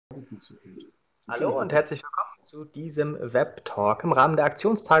Hallo und herzlich willkommen zu diesem WebTalk im Rahmen der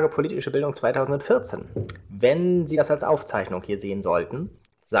Aktionstage Politische Bildung 2014. Wenn Sie das als Aufzeichnung hier sehen sollten,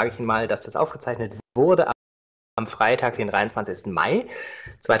 sage ich Ihnen mal, dass das aufgezeichnet wurde am Freitag, den 23. Mai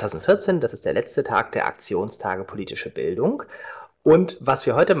 2014. Das ist der letzte Tag der Aktionstage Politische Bildung. Und was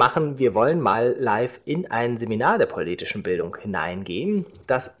wir heute machen, wir wollen mal live in ein Seminar der politischen Bildung hineingehen,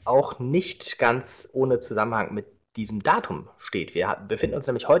 das auch nicht ganz ohne Zusammenhang mit diesem Datum steht. Wir befinden uns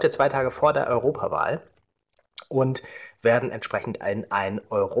nämlich heute 2 Tage vor der Europawahl und werden entsprechend ein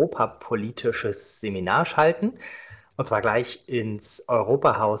europapolitisches Seminar schalten, und zwar gleich ins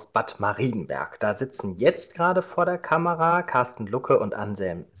Europahaus Bad Marienberg. Da sitzen jetzt gerade vor der Kamera Karsten Lucke und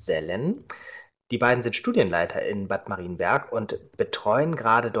Anselm Sellen. Die beiden sind Studienleiter in Bad Marienberg und betreuen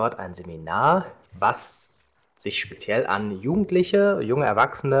gerade dort ein Seminar, was sich speziell an Jugendliche, junge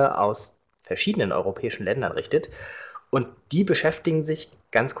Erwachsene aus verschiedenen europäischen Ländern richtet. Und die beschäftigen sich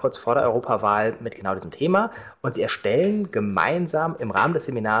ganz kurz vor der Europawahl mit genau diesem Thema und sie erstellen gemeinsam im Rahmen des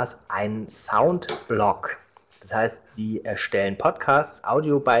Seminars einen Soundblog. Das heißt, sie erstellen Podcasts,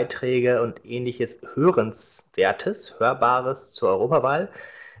 Audiobeiträge und ähnliches Hörenswertes, Hörbares zur Europawahl.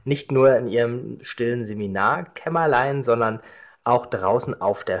 Nicht nur in ihrem stillen Seminarkämmerlein, sondern auch draußen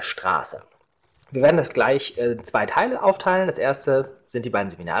auf der Straße. Wir werden das gleich in 2 Teile aufteilen. Das erste sind die beiden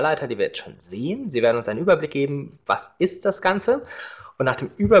Seminarleiter, die wir jetzt schon sehen. Sie werden uns einen Überblick geben, was ist das Ganze. Und nach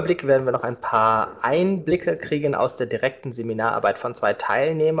dem Überblick werden wir noch ein paar Einblicke kriegen aus der direkten Seminararbeit von 2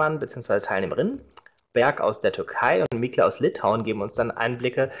 Teilnehmern bzw. Teilnehmerinnen. Berg aus der Türkei und Mikla aus Litauen geben uns dann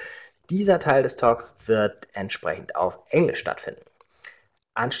Einblicke. Dieser Teil des Talks wird entsprechend auf Englisch stattfinden.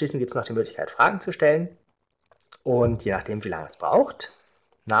 Anschließend gibt es noch die Möglichkeit, Fragen zu stellen. Und je nachdem, wie lange es braucht,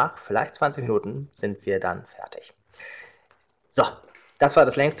 nach vielleicht 20 Minuten sind wir dann fertig. So, das war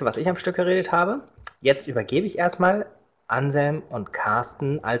das längste, was ich am Stück geredet habe. Jetzt übergebe ich erstmal Anselm und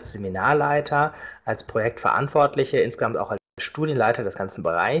Karsten als Seminarleiter, als Projektverantwortliche, insgesamt auch als Studienleiter des ganzen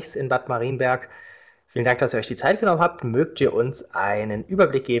Bereichs in Bad Marienberg. Vielen Dank, dass ihr euch die Zeit genommen habt. Mögt ihr uns einen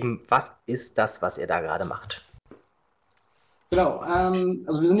Überblick geben, was ist das, was ihr da gerade macht? Genau,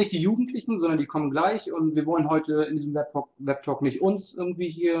 also wir sind nicht die Jugendlichen, sondern die kommen gleich und wir wollen heute in diesem Webtalk nicht uns irgendwie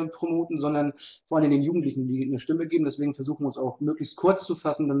hier promoten, sondern vor allem den Jugendlichen die eine Stimme geben. Deswegen versuchen wir uns auch möglichst kurz zu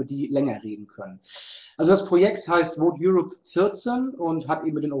fassen, damit die länger reden können. Also das Projekt heißt Vote Europe 14 und hat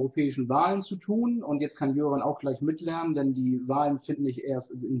eben mit den europäischen Wahlen zu tun. Und jetzt kann Jöran auch gleich mitlernen, denn die Wahlen finden nicht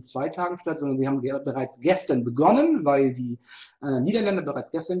erst in 2 Tagen statt, sondern sie haben bereits gestern begonnen, weil die Niederländer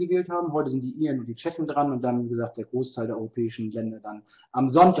bereits gestern gewählt haben. Heute sind die Iren und die Tschechen dran und dann, wie gesagt, der Großteil der europäischen Länder dann am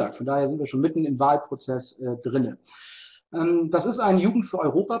Sonntag. Von daher sind wir schon mitten im Wahlprozess drinne. Das ist ein Jugend für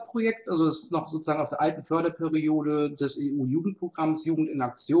Europa-Projekt, also es ist noch sozusagen aus der alten Förderperiode des EU-Jugendprogramms Jugend in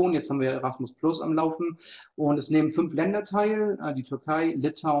Aktion. Jetzt haben wir Erasmus Plus am Laufen und es nehmen 5 Länder teil, die Türkei,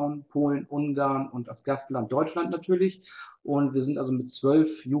 Litauen, Polen, Ungarn und das Gastland Deutschland natürlich. Und wir sind also mit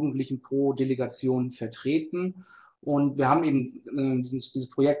 12 Jugendlichen pro Delegation vertreten. Und wir haben eben dieses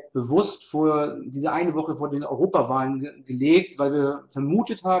Projekt bewusst vor diese eine Woche vor den Europawahlen gelegt, weil wir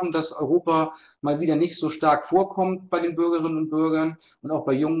vermutet haben, dass Europa mal wieder nicht so stark vorkommt bei den Bürgerinnen und Bürgern und auch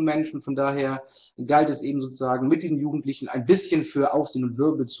bei jungen Menschen. Von daher galt es eben sozusagen mit diesen Jugendlichen ein bisschen für Aufsehen und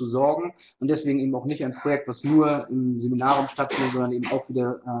Wirbel zu sorgen und deswegen eben auch nicht ein Projekt, was nur im Seminarraum stattfindet, sondern eben auch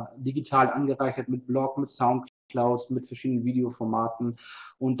wieder digital angereichert mit Blog, mit Soundclouds, mit verschiedenen Videoformaten.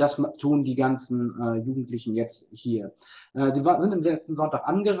 Und das tun die ganzen Jugendlichen jetzt hier. Die sind am letzten Sonntag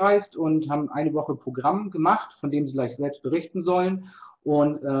angereist und haben eine Woche Programm gemacht, von dem sie gleich selbst berichten sollen.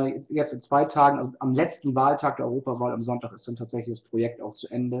 Und jetzt in 2 Tagen, also am letzten Wahltag der Europawahl am Sonntag, ist dann tatsächlich das Projekt auch zu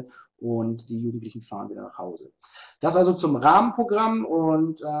Ende und die Jugendlichen fahren wieder nach Hause. Das also zum Rahmenprogramm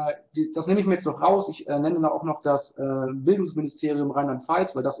und das nehme ich mir jetzt noch raus. Ich nenne da auch noch das Bildungsministerium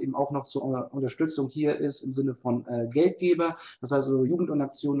Rheinland-Pfalz, weil das eben auch noch zur Unterstützung hier ist im Sinne von Geldgeber. Das heißt also Jugend und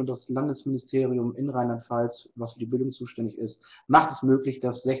Aktion und das Landesministerium in Rheinland-Pfalz, was für die Bildung zuständig ist, macht es möglich,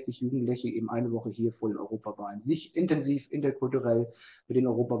 dass 60 Jugendliche eben eine Woche hier vor den Europawahlen sich intensiv interkulturell mit den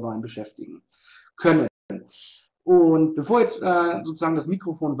Europawahlen beschäftigen können. Und bevor jetzt sozusagen das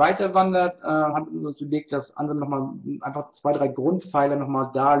Mikrofon weiter wandert, haben wir uns überlegt, dass Anselm nochmal einfach 2, 3 Grundpfeiler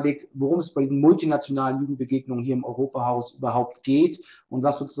nochmal darlegt, worum es bei diesen multinationalen Jugendbegegnungen hier im Europahaus überhaupt geht und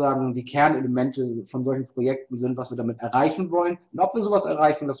was sozusagen die Kernelemente von solchen Projekten sind, was wir damit erreichen wollen. Und ob wir sowas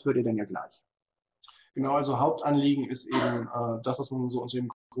erreichen, das hört ihr dann ja gleich. Genau, also Hauptanliegen ist eben das, was man so unter dem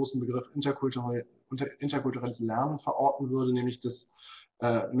großen Begriff interkulturelles Lernen verorten würde, nämlich dass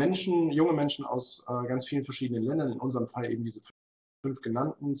junge Menschen aus ganz vielen verschiedenen Ländern, in unserem Fall eben diese 5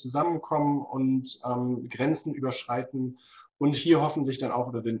 genannten, zusammenkommen und Grenzen überschreiten und hier hoffentlich dann auch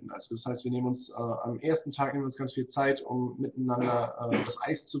überwinden. Also das heißt, wir nehmen uns am ersten Tag ganz viel Zeit, um miteinander das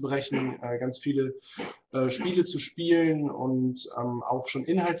Eis zu brechen, ganz viele Spiele zu spielen und auch schon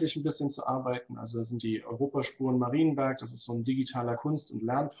inhaltlich ein bisschen zu arbeiten. Also das sind die Europaspuren Marienberg, das ist so ein digitaler Kunst- und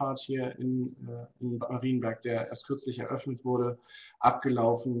Lernpfad hier in Marienberg, der erst kürzlich eröffnet wurde,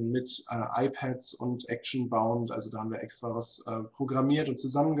 abgelaufen mit iPads und Actionbound. Also da haben wir extra was programmiert und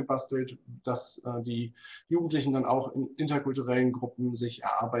zusammengebastelt, dass die Jugendlichen dann auch in interkulturellen Gruppen sich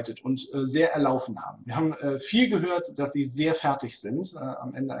erarbeitet und sehr erlaufen haben. Wir haben viel gehört, dass sie sehr fertig sind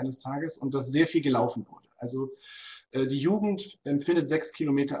am Ende eines Tages und dass sehr viel gelaufen wurde. Also die Jugend empfindet 6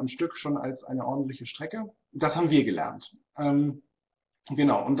 Kilometer am Stück schon als eine ordentliche Strecke. Das haben wir gelernt.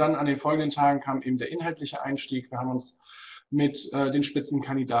 Genau, und dann an den folgenden Tagen kam eben der inhaltliche Einstieg. Wir haben uns mit den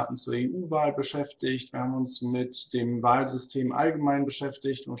Spitzenkandidaten zur EU-Wahl beschäftigt. Wir haben uns mit dem Wahlsystem allgemein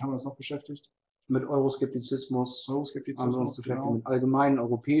beschäftigt. Und haben wir uns noch beschäftigt? Mit Euroskeptizismus, haben wir uns beschäftigt, genau. mit allgemeinen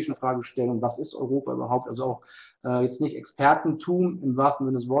europäischen Fragestellungen. Was ist Europa überhaupt? Also auch jetzt nicht Expertentum im wahrsten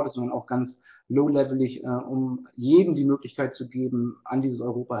Sinne des Wortes, sondern auch ganz low-levelig, um jedem die Möglichkeit zu geben, an dieses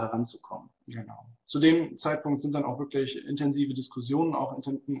Europa heranzukommen. Genau. Zu dem Zeitpunkt sind dann auch wirklich intensive Diskussionen auch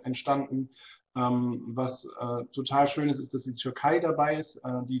entstanden. Was total schön ist, ist, dass die Türkei dabei ist,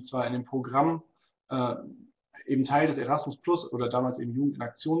 die zwar in dem Programm eben Teil des Erasmus Plus oder damals eben Jugend in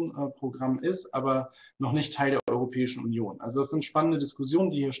Aktion Programm ist, aber noch nicht Teil der Europäischen Union. Also das sind spannende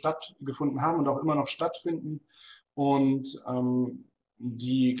Diskussionen, die hier stattgefunden haben und auch immer noch stattfinden und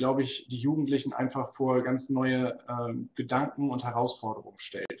die, glaube ich, die Jugendlichen einfach vor ganz neue Gedanken und Herausforderungen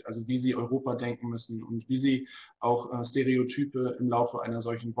stellt. Also wie sie Europa denken müssen und wie sie auch Stereotype im Laufe einer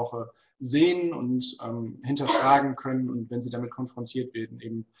solchen Woche sehen und hinterfragen können und wenn sie damit konfrontiert werden,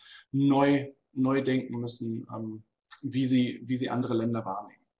 eben neu denken müssen, wie sie andere Länder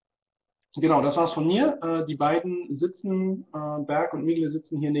wahrnehmen. Genau, das war's von mir. Die beiden sitzen, Berg und Migle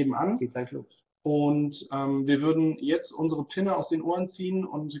sitzen hier nebenan. Geht gleich los. Und wir würden jetzt unsere Pinne aus den Ohren ziehen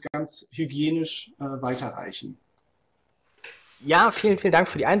und ganz hygienisch weiterreichen. Ja, vielen, vielen Dank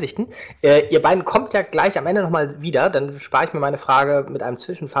für die Einsichten. Ihr beiden kommt ja gleich am Ende nochmal wieder, dann spare ich mir meine Frage mit einem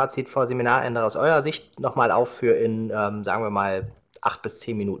Zwischenfazit vor Seminarende aus eurer Sicht nochmal auf für in, sagen wir mal, 8 bis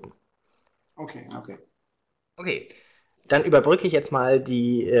 10 Minuten. Okay, dann überbrücke ich jetzt mal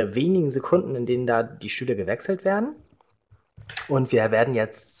die wenigen Sekunden, in denen da die Stühle gewechselt werden. Und wir werden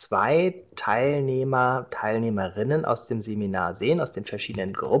jetzt 2 Teilnehmerinnen aus dem Seminar sehen, aus den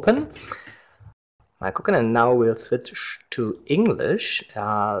verschiedenen Gruppen. Mal gucken, and now we'll switch to English.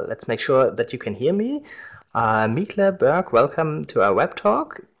 Let's make sure that you can hear me. Migle, Berg, welcome to our web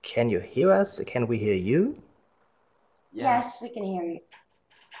talk. Can you hear us? Can we hear you? Yes, we can hear you.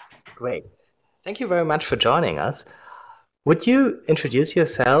 Great. Thank you very much for joining us. Would you introduce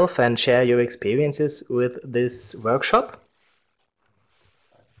yourself and share your experiences with this workshop?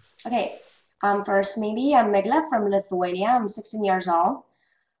 Okay, first, maybe I'm Migle from Lithuania. I'm 16 years old.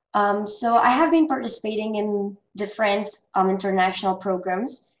 So I have been participating in different international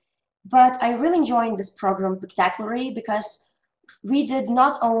programs, but I really enjoyed this program spectacularly because we did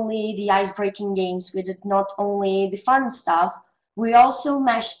not only the ice-breaking games, we did not only the fun stuff, we also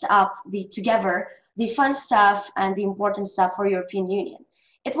mashed up together the fun stuff and the important stuff for European Union.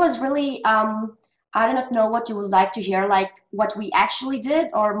 It was really, I do not know what you would like to hear, like what we actually did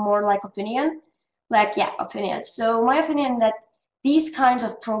or more like opinion. Like, yeah, opinion. So my opinion that these kinds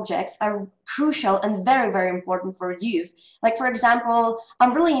of projects are crucial and very, very important for youth. Like, for example,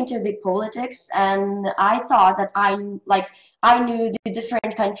 I'm really into the politics and I thought that I knew the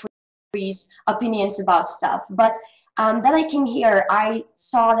different countries' opinions about stuff. But then I came here, I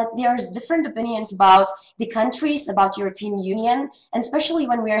saw that there's different opinions about the countries, about European Union, and especially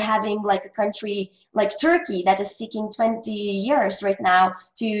when we're having like a country like Turkey that is seeking 20 years right now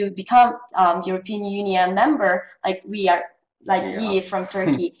to become European Union member, like we are, like he is from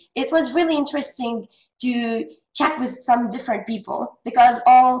Turkey. It was really interesting to chat with some different people because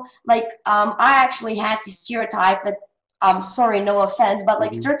I actually had the stereotype that sorry, no offense, but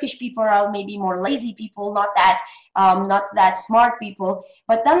like Turkish people are maybe more lazy people, not that smart people.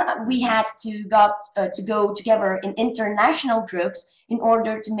 But then we had to go together in international groups in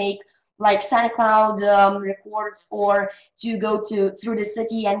order to make like SoundCloud records or to go through the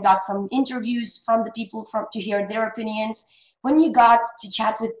city and got some interviews from the people to hear their opinions. When you got to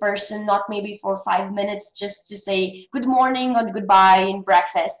chat with person, not maybe for 5 minutes just to say good morning or goodbye and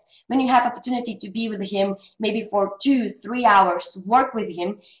breakfast, when you have opportunity to be with him maybe for 2-3 hours to work with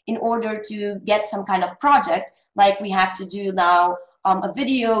him in order to get some kind of project like we have to do now,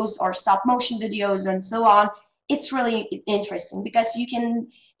 videos or stop motion videos and so on, it's really interesting because you can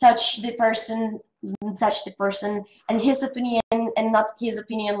touch the person touch the person and his opinion, and not his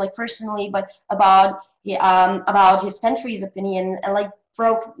opinion like personally, but about his country's opinion, and like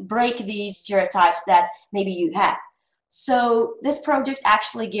break these stereotypes that maybe you have. So this project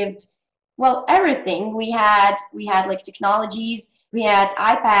actually gave, well, everything. We had like technologies, we had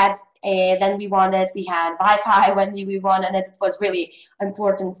iPads, then we had Wi-Fi when we wanted it. It was really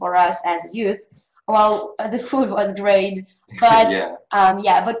important for us as youth. Well, the food was great, but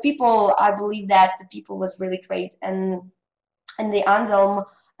but people, I believe that the people was really great, and the Anselm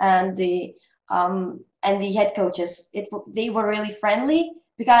and the head coaches, they were really friendly,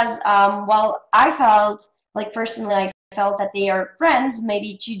 because well, I felt like, personally, I felt that they are friends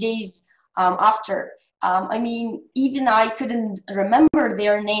maybe 2 days after. I mean, even I couldn't remember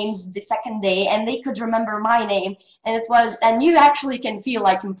their names the second day, and they could remember my name, and you actually can feel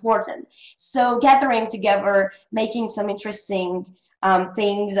like important. So gathering together, making some interesting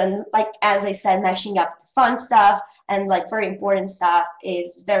things, and like, as I said, mashing up fun stuff and like very important stuff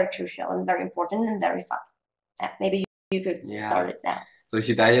is very crucial and very important and very fun. Maybe you could start it now. So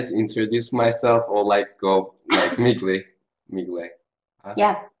should I just introduce myself, or like go like Migle?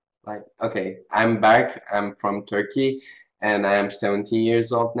 Yeah. Like, okay, I'm Berk, I'm from Turkey, and I am 17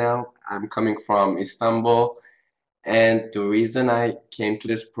 years old now. I'm coming from Istanbul, and the reason I came to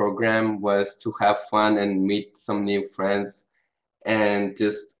this program was to have fun and meet some new friends, and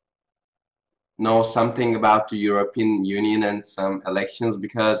just know something about the European Union and some elections,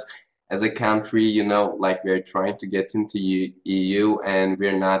 because as a country, you know, like, we're trying to get into EU, and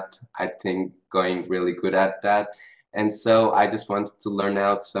we're not, I think, going really good at that. And so I just wanted to learn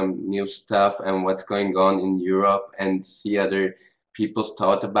out some new stuff and what's going on in Europe, and see other people's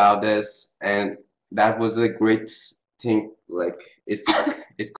thought about this. And that was a great thing. Like, it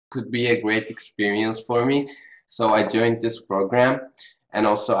could be a great experience for me. So I joined this program, and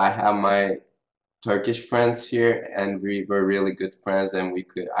also I have my Turkish friends here, and we were really good friends, and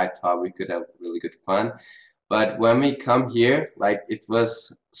I thought we could have really good fun. But when we come here, like, it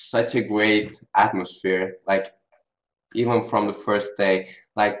was such a great atmosphere. Like, even from the first day,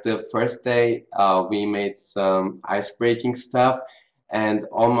 like the first day, we made some ice-breaking stuff, and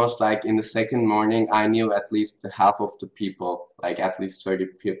almost like in the second morning, I knew at least half of the people, like at least 30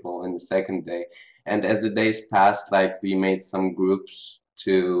 people in the second day. And as the days passed, like, we made some groups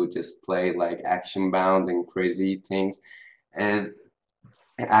to just play like action bound and crazy things. And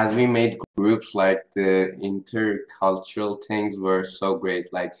as we made groups, like, the intercultural things were so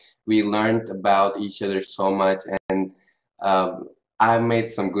great. Like, we learned about each other so much, and I made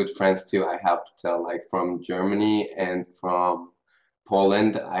some good friends too, I have to tell, like from Germany and from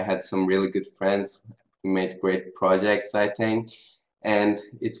Poland. I had some really good friends. We made great projects, I think, and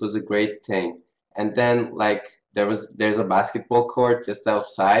it was a great thing. And then, like, there's a basketball court just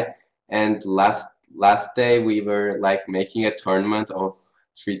outside, and last day we were like making a tournament of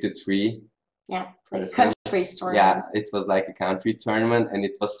 3-3. Yeah, like a country tournament. Yeah, it was like a country tournament, and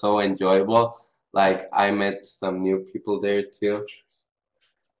it was so enjoyable. Like, I met some new people there too.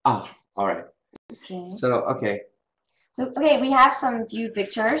 Oh, all right. Okay. So, okay. So, okay, we have some few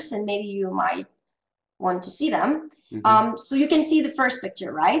pictures, and maybe you might want to see them. So you can see the first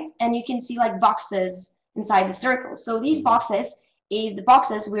picture, right? And you can see like boxes inside the circle. So these boxes is the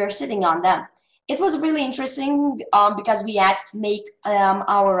boxes we are sitting on them. It was really interesting because we had to make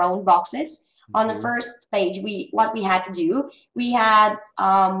our own boxes. On the first page, what we had to do, we had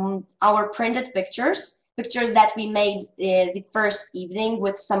our printed pictures that we made the first evening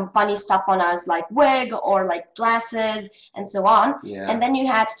with some funny stuff on us, like wig or like glasses and so on. Yeah. And then you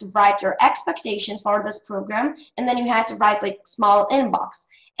had to write your expectations for this program, and then you had to write like small inbox.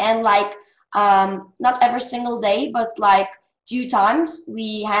 And like not every single day, but like 2 times,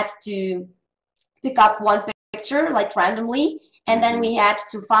 we had to pick up one picture like randomly. And then we had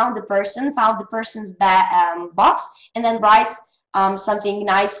to found the person's box, and then write something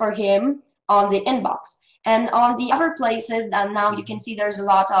nice for him on the inbox. And on the other places, and now you can see there's a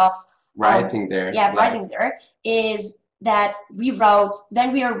lot of writing there. Yeah, writing there is that we wrote.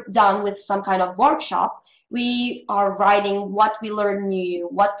 Then we are done with some kind of workshop. We are writing what we learned new,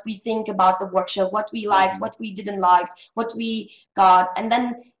 what we think about the workshop, what we liked, what we didn't like, what we got, and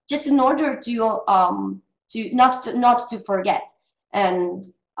then just in order to not to forget and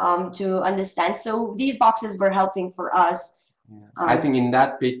to understand. So these boxes were helping for us. I think in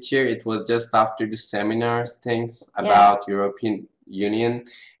that picture it was just after the seminars things about European Union,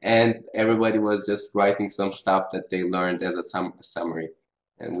 and everybody was just writing some stuff that they learned as a summary,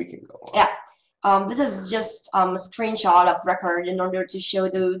 and we can go on. Yeah. This is just a screenshot of record in order to show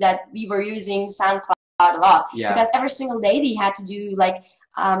that we were using SoundCloud a lot. Yeah. Because every single day they had to do like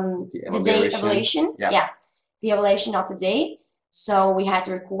the day evaluation. Yeah. The evaluation of the day. So we had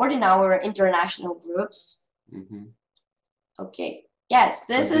to record in our international groups. Okay. Yes,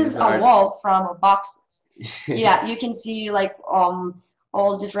 this is a wall from boxes. Yeah, you can see like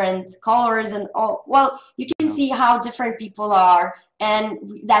all different colors and all. Well, you can see how different people are, and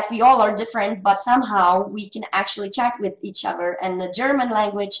that we all are different, but somehow we can actually chat with each other. And the German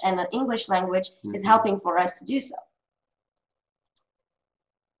language and the English language is helping for us to do so.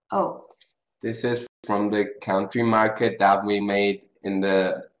 Oh. This is from the country market that we made in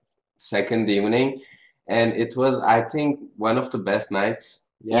the second evening. And it was, I think, one of the best nights.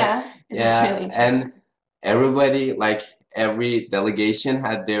 Yeah, it was really interesting. And everybody, like every delegation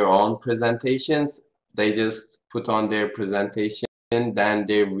had their own presentations. They just put on their presentation, then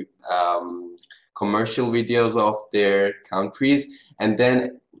their commercial videos of their countries, and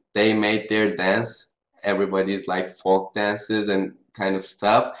then they made their dance. Everybody's like folk dances and kind of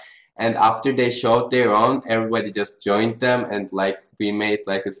stuff. And after they showed their own, everybody just joined them, and like we made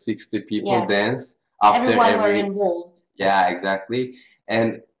like a 60 people dance. Everyone were involved. Yeah, exactly.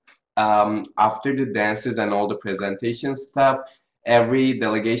 And after the dances and all the presentation stuff, every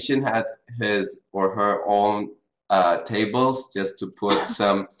delegation had his or her own tables just to put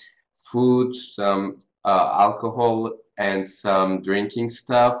some food, some alcohol, and some drinking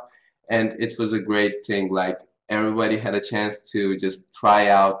stuff. And it was a great thing. Like everybody had a chance to just try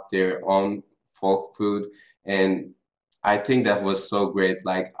out their own folk food, and I think that was so great.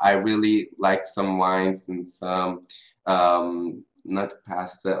 Like I really liked some wines and some not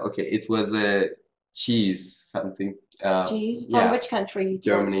pasta. Okay, it was a cheese something. Cheese from which country?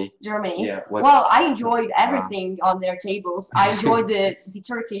 Germany. Germany. Yeah. Well, I enjoyed everything on their tables. I enjoyed the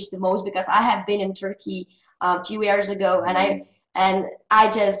Turkish the most because I have been in Turkey a few years ago, and I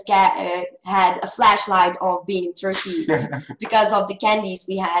just had a flashlight of being in Turkey because of the candies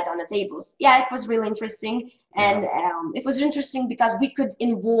we had on the tables. Yeah, it was really interesting. And it was interesting because we could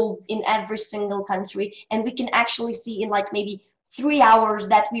involve in every single country, and we can actually see in like maybe 3 hours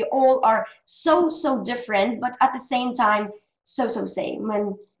that we all are so different, but at the same time so same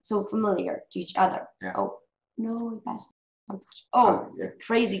and so familiar to each other. Oh no, the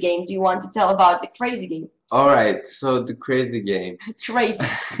crazy game. Do you want to tell about the crazy game? All right, so the crazy game. Crazy.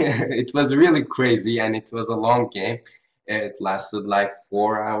 It was really crazy, and it was a long game. It lasted like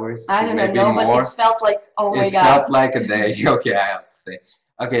 4 hours. I don't maybe know, more. but it felt like, oh my God. It felt like a day. Okay, I have to say.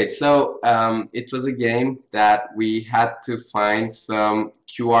 Okay, so it was a game that we had to find some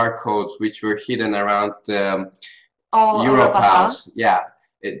QR codes which were hidden around the Europawahl. Yeah,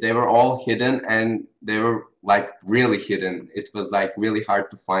 they were all hidden, and they were like really hidden. It was like really hard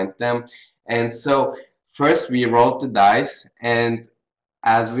to find them. And so first we rolled the dice, and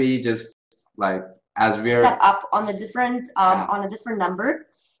as we just like step up on a different number,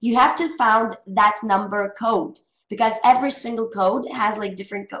 you have to find that number code, because every single code has like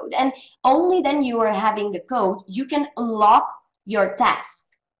different code, and only then you are having a code you can unlock your task.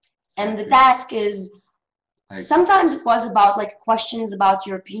 And the task is sometimes it was about like questions about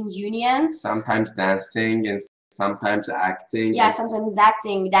European Union, sometimes dancing, and sometimes acting. Yeah, sometimes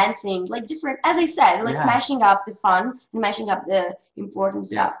acting, dancing, like different, as I said, like mashing up the fun and mashing up the important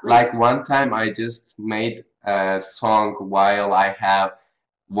stuff. Like one time I just made a song while I have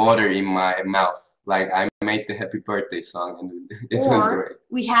water in my mouth. Like I made the happy birthday song, and it was great.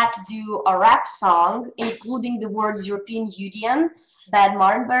 We had to do a rap song including the words European Union, Bad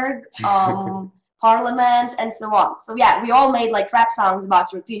Marienberg, Parliament, and so on. So yeah, we all made like rap songs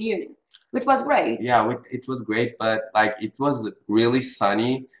about European Union, which was great. Yeah, it was great, but like it was really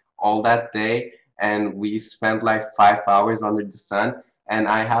sunny all that day, and we spent like 5 hours under the sun, and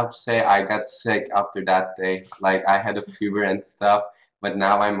I have to say I got sick after that day. Like I had a fever and stuff, but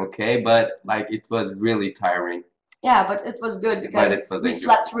now I'm okay, but like it was really tiring. Yeah, but it was good because we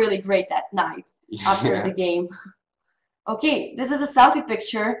slept really great that night after the game. Okay, this is a selfie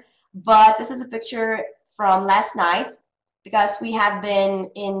picture, but this is a picture from last night, because we have been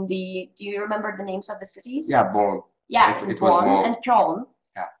in the, do you remember the names of the cities? Yeah, Bonn. Yeah, in Bonn and Köln.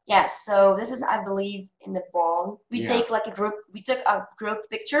 Yeah. Yes, so this is, I believe, in the Bonn. We took a group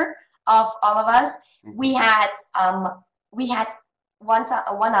picture of all of us. We had 1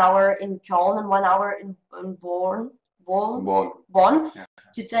 hour in Köln and 1 hour in Bonn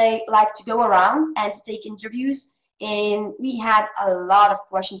to go around and to take interviews. And we had a lot of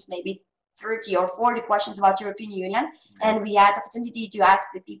questions, maybe 30 or 40 questions about European Union, and we had opportunity to ask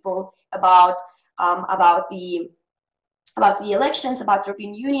the people about the elections, about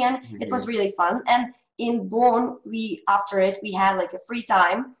European Union. It was really fun, and in Bonn, after it we had like a free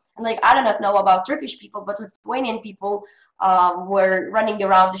time, and like I don't know about Turkish people, but Lithuanian people were running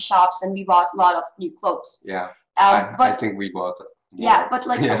around the shops, and we bought a lot of new clothes. Yeah, but I think we bought more. Yeah, but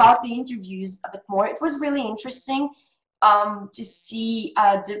like about the interviews a bit more, it was really interesting to see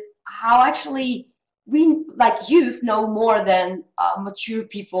how actually we like youth know more than mature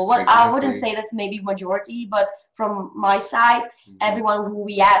people. Well, Exactly. I wouldn't say that's maybe majority, but from my side, everyone who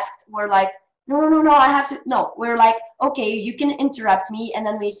we asked were like, no, I have to. No, we're like, okay, you can interrupt me, and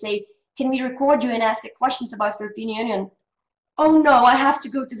then we say, can we record you and ask questions about European Union? Oh no, I have to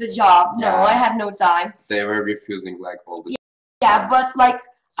go to the job. No, Yeah. I have no time. They were refusing like all the Yeah, but like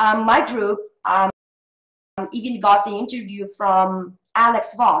my group even got the interview from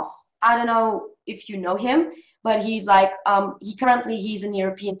Alex Voss. I don't know if you know him, but he's like he's in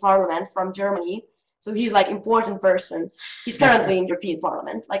European Parliament from Germany, so he's like important person. He's currently in European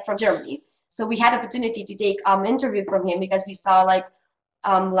Parliament, like from Germany. So we had opportunity to take interview from him because we saw like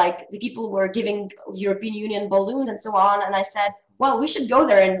the people were giving European Union balloons and so on, and I said, well, we should go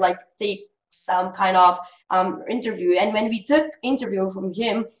there and like take some kind of interview. And when we took interview from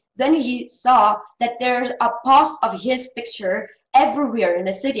him, then he saw that there's a post of his picture everywhere in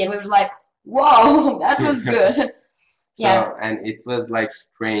the city, and we were like, whoa, that was good. Yeah. So, and it was like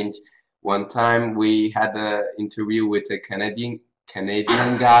strange. One time we had an interview with a Canadian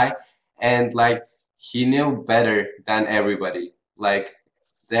guy, and like he knew better than everybody. Like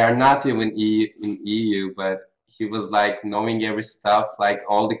they are not even in EU, but he was like knowing every stuff, like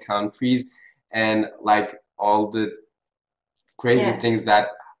all the countries and like all the crazy things that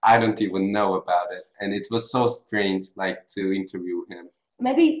I don't even know about it. And it was so strange, like, to interview him.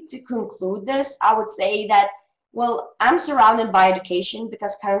 Maybe to conclude this, I would say that, well, I'm surrounded by education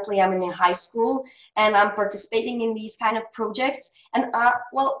because currently I'm in a high school and I'm participating in these kind of projects. And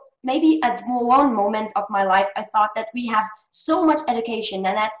well, maybe at one moment of my life, I thought that we have so much education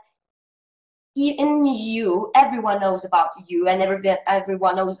and that in EU, everyone knows about EU and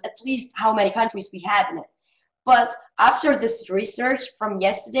everyone knows at least how many countries we have in it. But after this research from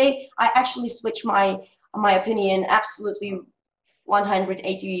yesterday, I actually switched my opinion absolutely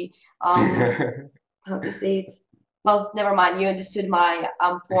 180. How to say it? Well, never mind. You understood my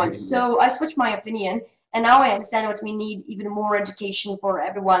point. So I switched my opinion, and now I understand what we need: even more education for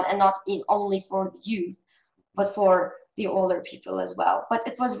everyone, and not only for the youth, but for the older people as well. But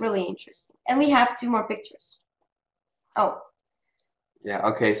it was really interesting, and we have 2 more pictures. Oh. Yeah.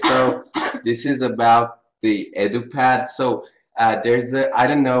 Okay. So this is about the EduPad. So there's I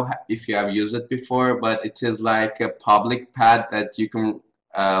don't know if you have used it before, but it is like a public pad that you can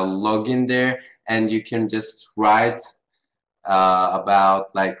log in there and you can just write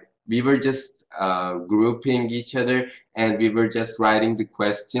about, like, we were just grouping each other and we were just writing the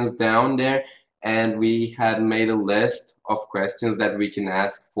questions down there, and we had made a list of questions that we can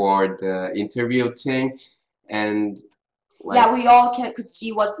ask for the interview thing. And like, yeah, we all could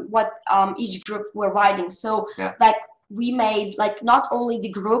see what each group were writing. So like we made, like, not only the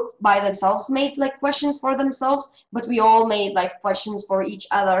group by themselves made like questions for themselves, but we all made like questions for each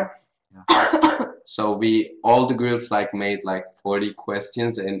other. So all the groups like made like 40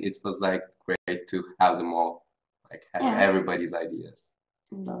 questions, and it was like great to have them all, like have everybody's ideas.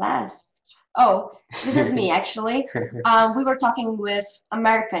 And the last, this is me actually. We were talking with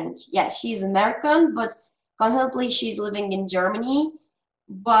American. Yeah, she's American, but constantly she's living in Germany.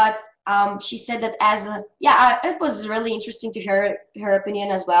 But she said that it was really interesting to hear her opinion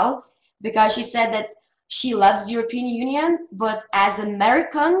as well, because she said that she loves European Union, but as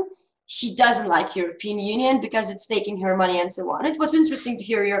American, she doesn't like European Union because it's taking her money and so on. It was interesting to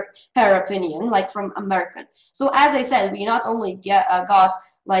hear her opinion, like from American. So as I said, we not only got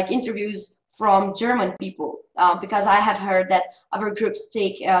like interviews from German people, because I have heard that other groups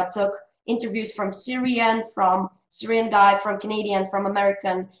took interviews from Syrian guy, from Canadian, from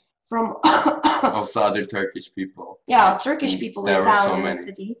American, from also other Turkish people. Yeah, Turkish people in town, in the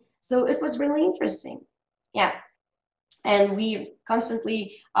city. So it was really interesting. Yeah. And we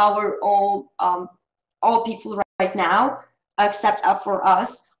constantly, all people right now, except for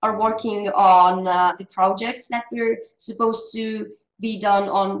us, are working on the projects that we're supposed to be done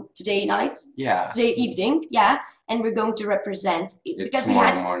on today evening. Yeah. And we're going to represent it because we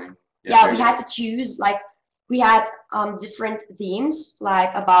had morning. we had to choose, like, we had different themes,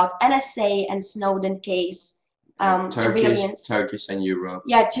 like about NSA and Snowden case, surveillance. Turkish and Europe.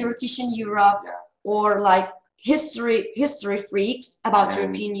 Yeah, Turkish and Europe, or like history freaks about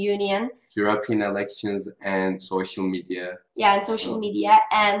European Union. European elections and social media. Yeah, and social media.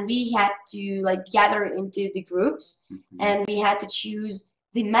 And we had to like gather into the groups, and we had to choose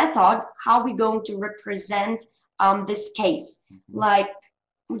the method, how we going to represent this case. Like,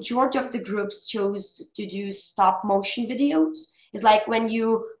 majority of the groups chose to do stop motion videos. It's like when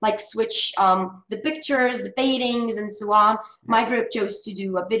you like switch the pictures, the paintings, and so on. My group chose to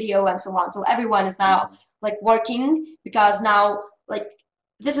do a video and so on. So everyone is now like working, because now like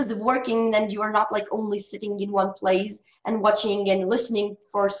this is the working, and you are not like only sitting in one place and watching and listening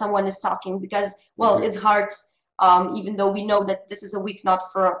for someone is talking, because well, it's hard. Even though we know that this is a week not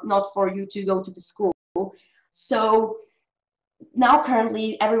for you to go to the school. So now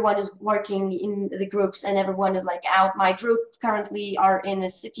currently everyone is working in the groups, and everyone is like out. My group currently are in the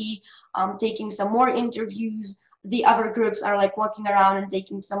city taking some more interviews. The other groups are like walking around and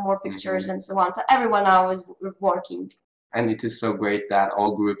taking some more pictures and so on. So everyone now is working. And it is so great that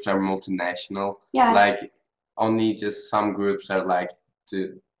all groups are multinational. Yeah. Like only just some groups are like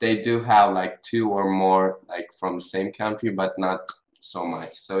they do have like 2 or more like from the same country, but not so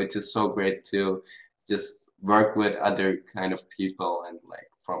much. So it is so great to just work with other kind of people and like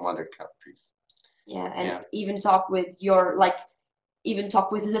from other countries. Yeah, and even talk with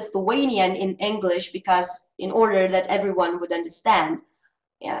Lithuanian in English, because in order that everyone would understand.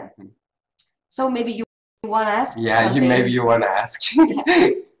 Yeah. So maybe you want to ask something? Maybe you want to ask.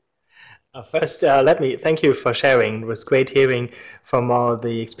 First, let me thank you for sharing. It was great hearing from all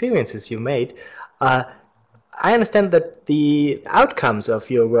the experiences you made. I understand that the outcomes of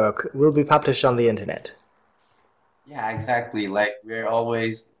your work will be published on the internet. Yeah, exactly. Like we're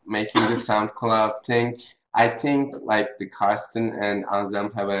always making the SoundCloud thing. I think like the Karsten and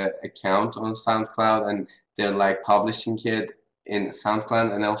Anselm have an account on SoundCloud, and they're like publishing it in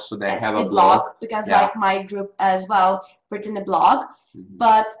SoundCloud, and also they have a blog. Because like my group as well written a blog.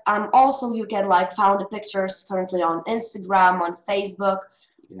 But also you can like found the pictures currently on Instagram, on Facebook,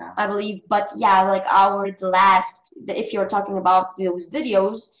 I believe. But yeah, like if you're talking about those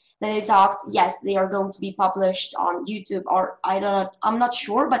videos, then they talked, yes, they are going to be published on YouTube, or I'm not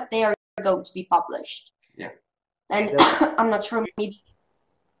sure, but they are going to be published. Yeah. And I'm not sure, maybe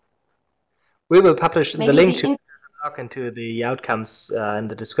we will publish the link to the blog and to the outcomes in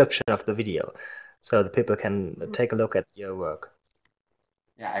the description of the video, so the people can take a look at your work.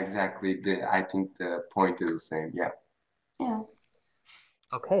 Yeah, exactly. I think the point is the same. Yeah. Yeah.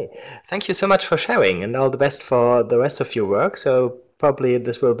 Okay. Thank you so much for sharing, and all the best for the rest of your work. So probably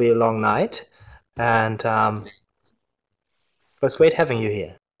this will be a long night, and it was great having you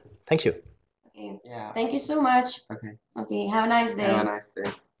here. Thank you. Okay. Yeah. Thank you so much. Okay. Okay. Have a nice day. Have a nice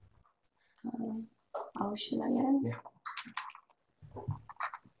day. Ausschneiden. Yeah.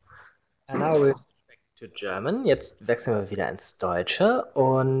 And now we'll switch back to German. Jetzt wechseln wir wieder ins Deutsche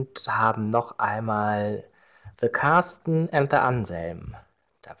und haben noch einmal the Karsten and the Anselm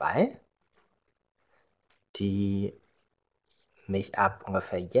dabei, die mich ab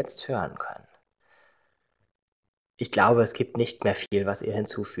ungefähr jetzt hören können. Ich glaube, es gibt nicht mehr viel, was ihr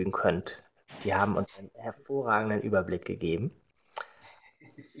hinzufügen könnt. Die haben uns einen hervorragenden Überblick gegeben.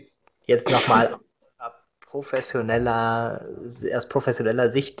 Jetzt nochmal aus professioneller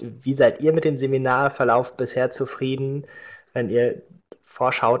Sicht, wie seid ihr mit dem Seminarverlauf bisher zufrieden, wenn ihr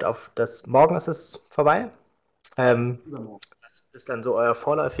vorschaut auf das, morgen ist es vorbei? Was ist dann so euer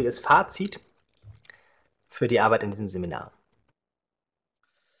vorläufiges Fazit für die Arbeit in diesem Seminar?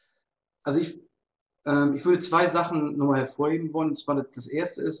 Also ich würde 2 Sachen nochmal hervorheben wollen. Und zwar das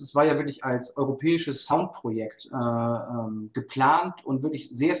erste ist, es war ja wirklich als europäisches Soundprojekt geplant und wirklich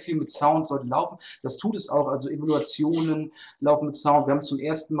sehr viel mit Sound sollte laufen. Das tut es auch, also Evaluationen laufen mit Sound. Wir haben zum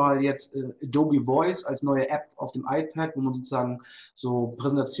ersten Mal jetzt Adobe Voice als neue App auf dem iPad, wo man sozusagen so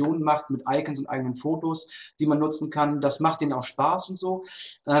Präsentationen macht mit Icons und eigenen Fotos, die man nutzen kann. Das macht denen auch Spaß und so.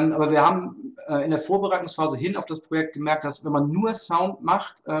 Aber wir haben in der Vorbereitungsphase hin auf das Projekt gemerkt, dass wenn man nur Sound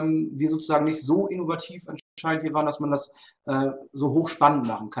macht, wir sozusagen nicht so innovativ anscheinend hier waren, dass man das so hochspannend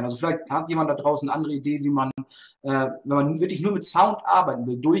machen kann. Also vielleicht hat jemand da draußen eine andere Idee, wie man, wenn man wirklich nur mit Sound arbeiten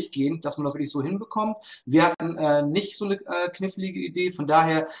will, durchgehend, dass man das wirklich so hinbekommt. Wir hatten nicht so eine knifflige Idee, von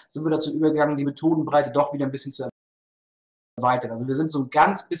daher sind wir dazu übergegangen, die Methodenbreite doch wieder ein bisschen zu erweitern. Also wir sind so ein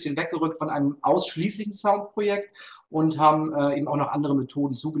ganz bisschen weggerückt von einem ausschließlichen Soundprojekt und haben eben auch noch andere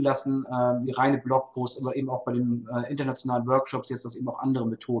Methoden zugelassen, wie reine Blogposts, aber eben auch bei den internationalen Workshops jetzt, dass eben auch andere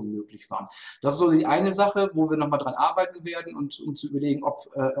Methoden möglich waren. Das ist so die eine Sache, wo wir nochmal dran arbeiten werden und um zu überlegen, ob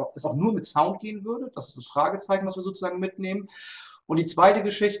es auch nur mit Sound gehen würde. Das ist das Fragezeichen, was wir sozusagen mitnehmen. Und die zweite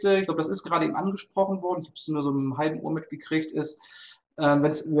Geschichte, ich glaube, das ist gerade eben angesprochen worden, ich habe es nur so im halben Ohr mitgekriegt, ist, wenn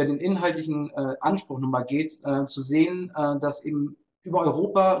es über den inhaltlichen Anspruch nochmal geht, zu sehen, dass eben über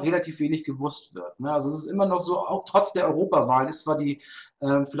Europa relativ wenig gewusst wird. Ne? Also es ist immer noch so, auch trotz der Europawahl ist zwar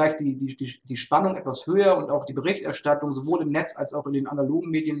vielleicht die Spannung etwas höher und auch die Berichterstattung sowohl im Netz als auch in den analogen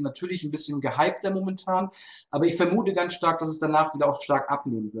Medien natürlich ein bisschen gehypter momentan, aber ich vermute ganz stark, dass es danach wieder auch stark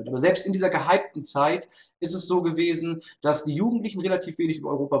abnehmen wird. Aber selbst in dieser gehypten Zeit ist es so gewesen, dass die Jugendlichen relativ wenig über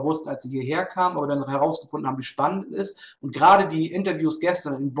Europa wussten, als sie hierher kamen, aber dann herausgefunden haben, wie spannend es ist. Und gerade die Interviews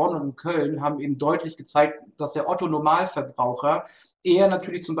gestern in Bonn und in Köln haben eben deutlich gezeigt, dass der Otto-Normalverbraucher eher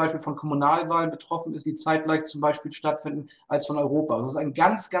natürlich zum Beispiel von Kommunalwahlen betroffen ist, die zeitgleich zum Beispiel stattfinden, als von Europa. Also es ist ein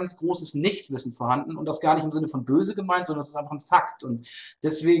ganz, ganz großes Nichtwissen vorhanden und das gar nicht im Sinne von böse gemeint, sondern es ist einfach ein Fakt. Und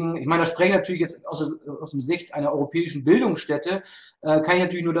deswegen, ich meine, da spreche ich natürlich jetzt aus dem Sicht einer europäischen Bildungsstätte, kann ich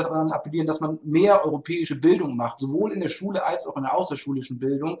natürlich nur daran appellieren, dass man mehr europäische Bildung macht, sowohl in der Schule als auch in der außerschulischen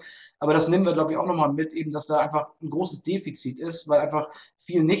Bildung. Aber das nehmen wir, glaube ich, auch nochmal mit, eben, dass da einfach ein großes Defizit ist, weil einfach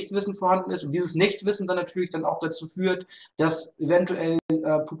viel Nichtwissen vorhanden ist und dieses Nichtwissen dann natürlich dann auch dazu führt, dass eventuell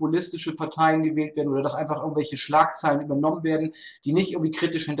populistische Parteien gewählt werden oder dass einfach irgendwelche Schlagzeilen übernommen werden, die nicht irgendwie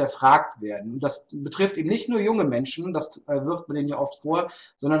kritisch hinterfragt werden. Und das betrifft eben nicht nur junge Menschen, das wirft man denen ja oft vor,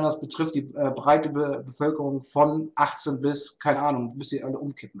 sondern das betrifft die breite Bevölkerung von 18 bis, keine Ahnung, bis sie alle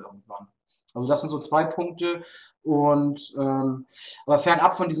umkippen irgendwann. Also das sind so 2 Punkte. Und aber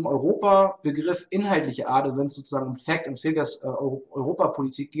fernab von diesem Europa-Begriff inhaltlicher Art, wenn es sozusagen um Fact and Figures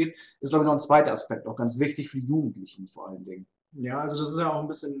Europapolitik geht, ist, glaube ich, noch ein zweiter Aspekt auch ganz wichtig für die Jugendlichen vor allen Dingen. Ja, also das ist ja auch ein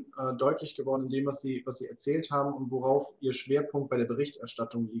bisschen deutlich geworden in dem, was Sie erzählt haben und worauf Ihr Schwerpunkt bei der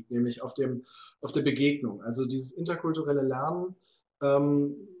Berichterstattung liegt, nämlich auf der Begegnung. Also dieses interkulturelle Lernen,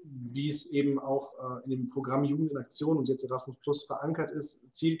 wie es eben auch in dem Programm Jugend in Aktion und jetzt Erasmus Plus verankert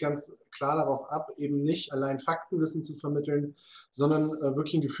ist, zielt ganz klar darauf ab, eben nicht allein Faktenwissen zu vermitteln, sondern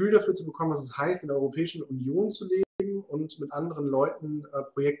wirklich ein Gefühl dafür zu bekommen, was es heißt, in der Europäischen Union zu leben und mit anderen Leuten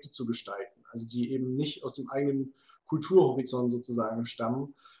Projekte zu gestalten, also die eben nicht aus dem eigenen Kulturhorizont sozusagen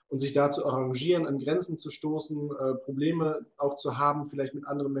stammen und sich da zu arrangieren, an Grenzen zu stoßen, Probleme auch zu haben, vielleicht mit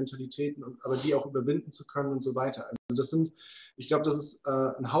anderen Mentalitäten, aber die auch überwinden zu können und so weiter. Also ich glaube, das ist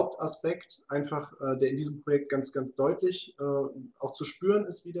ein Hauptaspekt, einfach, der in diesem Projekt ganz, ganz deutlich auch zu spüren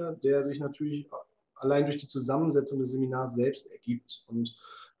ist wieder, der sich natürlich allein durch die Zusammensetzung des Seminars selbst ergibt. Und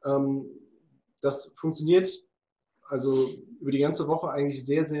das funktioniert also über die ganze Woche eigentlich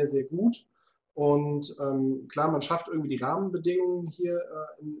sehr, sehr, sehr gut. Und klar, man schafft irgendwie die Rahmenbedingungen hier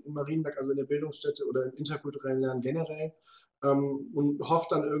in Marienberg, also in der Bildungsstätte oder im interkulturellen Lernen generell, und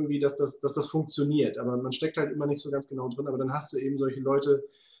hofft dann irgendwie, dass das funktioniert. Aber man steckt halt immer nicht so ganz genau drin. Aber dann hast du eben solche Leute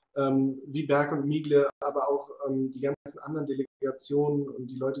wie Berg und Migle, aber auch die ganzen anderen Delegationen und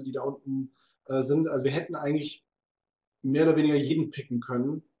die Leute, die da unten sind. Also wir hätten eigentlich mehr oder weniger jeden picken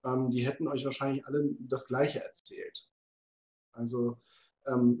können. Die hätten euch wahrscheinlich alle das Gleiche erzählt. Also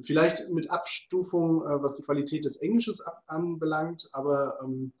vielleicht mit Abstufung, was die Qualität des Englisches anbelangt, aber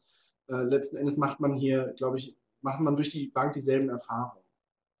letzten Endes macht man hier, glaube ich, durch die Bank dieselben Erfahrungen.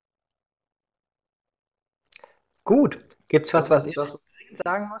 Gut. Gibt es was ihr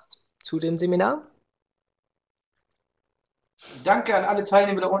sagen müsst zu dem Seminar? Danke an alle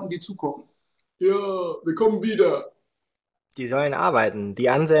Teilnehmer da unten, die zugucken. Ja, wir kommen wieder. Die sollen arbeiten. The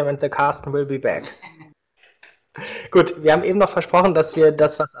Anselm and the Karsten will be back. Gut, wir haben eben noch versprochen, dass wir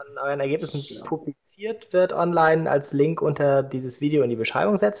das, was an euren Ergebnissen publiziert wird online, als Link unter dieses Video in die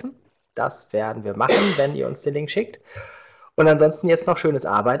Beschreibung setzen. Das werden wir machen, wenn ihr uns den Link schickt. Und ansonsten jetzt noch schönes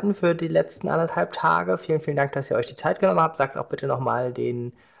Arbeiten für die letzten 1,5 Tage. Vielen, vielen Dank, dass ihr euch die Zeit genommen habt. Sagt auch bitte nochmal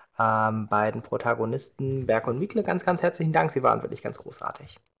den beiden Protagonisten Berg und Migle ganz, ganz herzlichen Dank. Sie waren wirklich ganz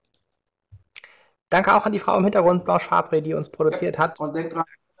großartig. Danke auch an die Frau im Hintergrund, Blanche Fabre, die uns produziert hat. Und denkt dran,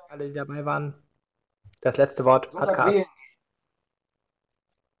 alle, die dabei waren. Das letzte Wort hat Karsten.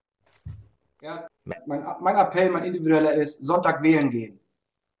 Ja, mein Appell, mein individueller ist, Sonntag wählen gehen.